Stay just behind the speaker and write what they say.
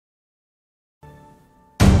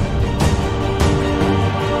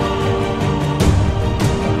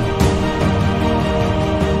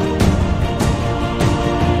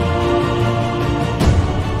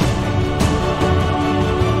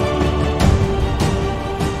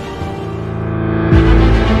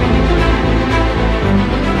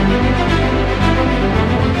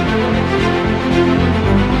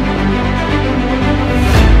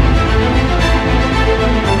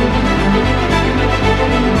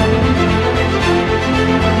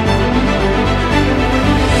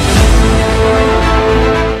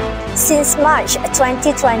Since March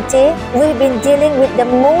 2020, we've been dealing with the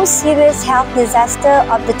most serious health disaster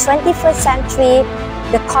of the 21st century,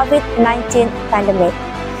 the COVID-19 pandemic.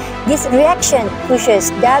 This reaction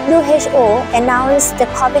pushes WHO announced the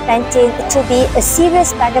COVID-19 to be a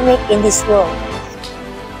serious pandemic in this world.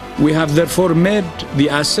 We have therefore made the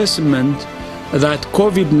assessment that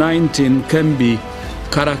COVID-19 can be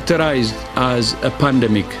characterized as a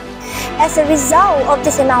pandemic. As a result of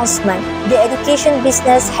this announcement, the education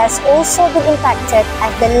business has also been impacted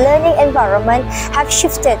as the learning environment have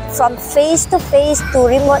shifted from face-to-face to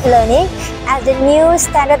remote learning as the new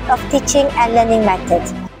standard of teaching and learning method.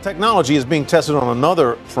 Technology is being tested on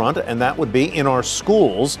another front, and that would be in our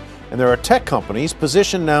schools. And there are tech companies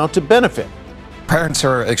positioned now to benefit. Parents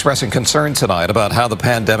are expressing concern tonight about how the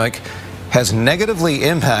pandemic has negatively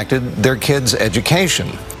impacted their kids' education.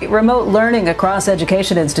 Remote learning across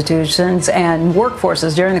education institutions and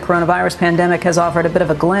workforces during the coronavirus pandemic has offered a bit of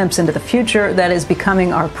a glimpse into the future that is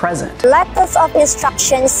becoming our present. Letters of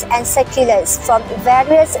instructions and circulars from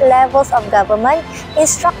various levels of government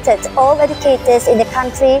instructed all educators in the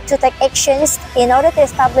country to take actions in order to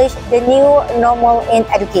establish the new normal in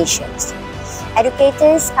education.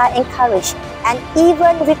 Educators are encouraged and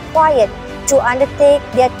even required to undertake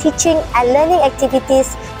their teaching and learning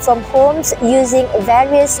activities from homes using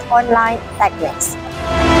various online techniques.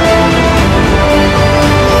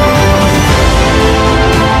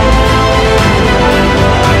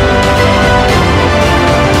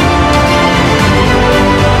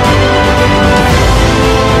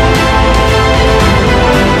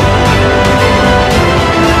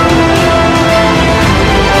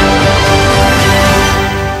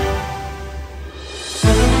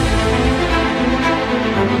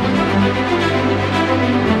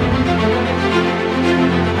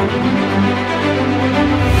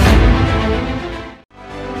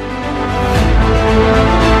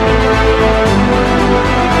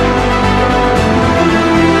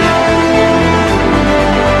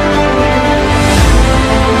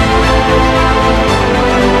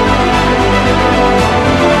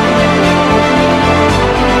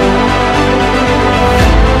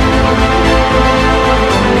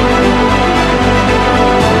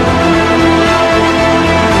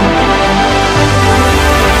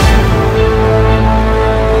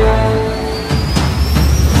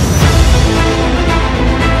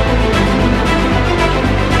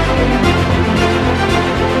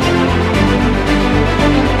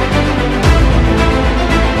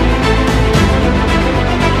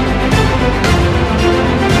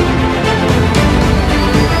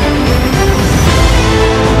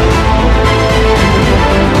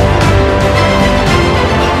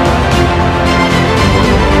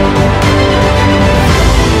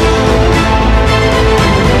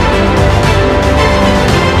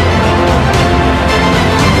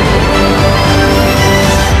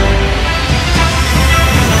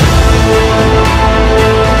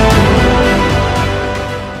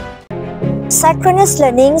 Synchronous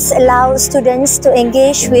learnings allow students to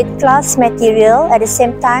engage with class material at the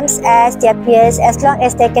same time as their peers as long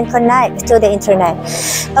as they can connect to the internet.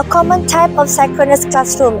 A common type of synchronous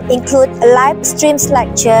classroom includes live streams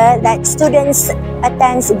lecture that students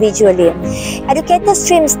attend visually. Educators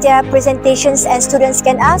stream their presentations and students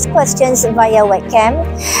can ask questions via webcam,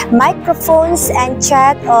 microphones and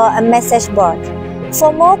chat or a message board.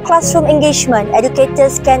 For more classroom engagement,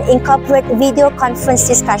 educators can incorporate video conference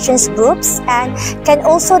discussions groups and can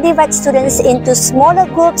also divide students into smaller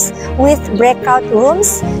groups with breakout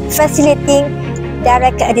rooms, facilitating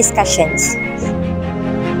direct discussions.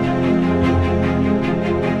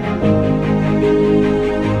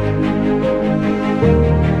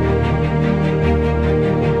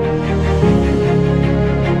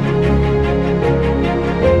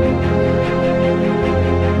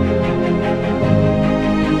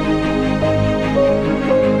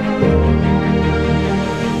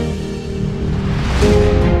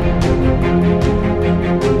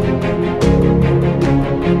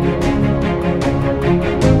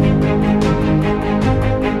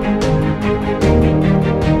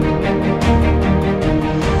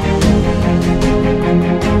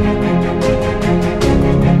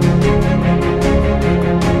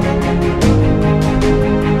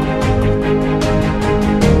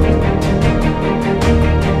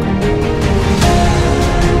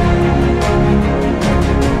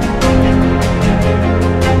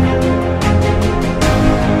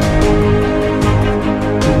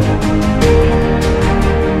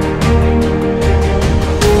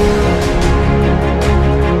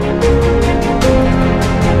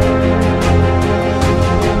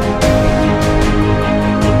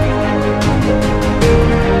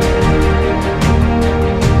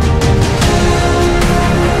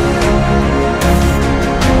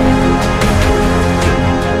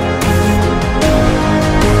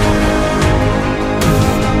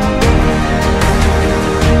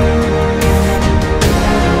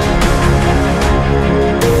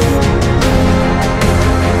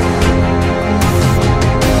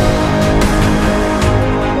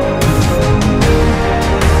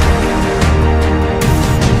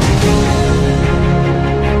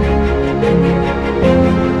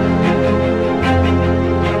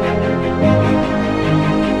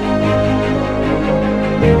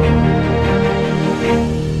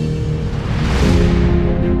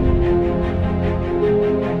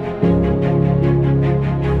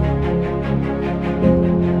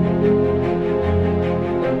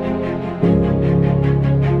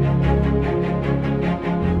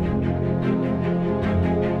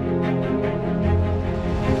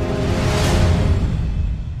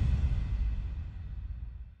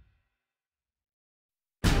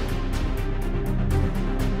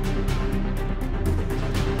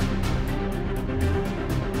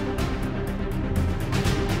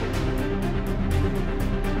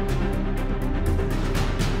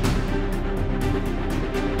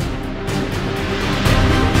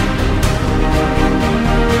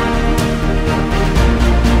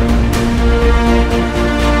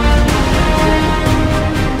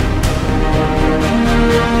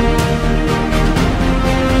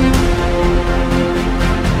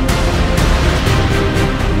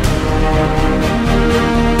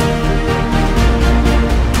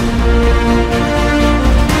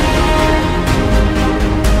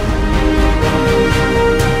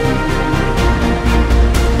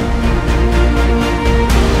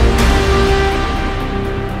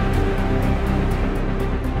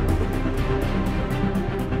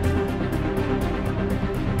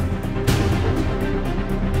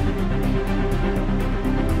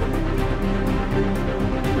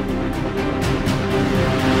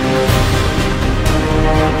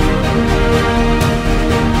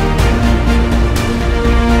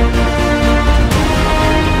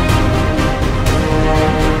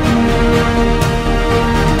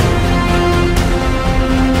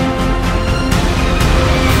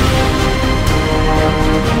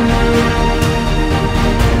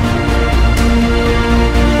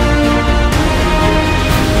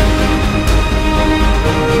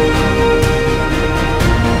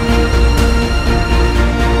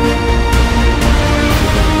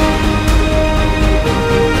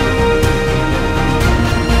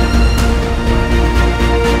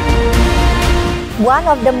 One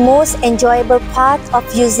of the most enjoyable parts of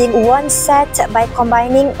using WonCEd by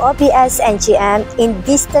combining OBS and GM in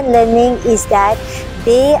distant learning is that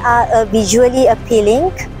they are a visually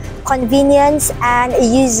appealing, convenient and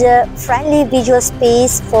user-friendly visual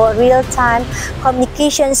space for real-time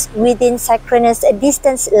communications within synchronous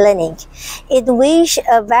distance learning, in which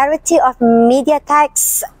a variety of media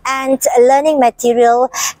types and learning material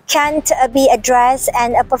can be addressed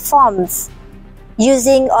and performed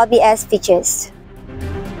using OBS features.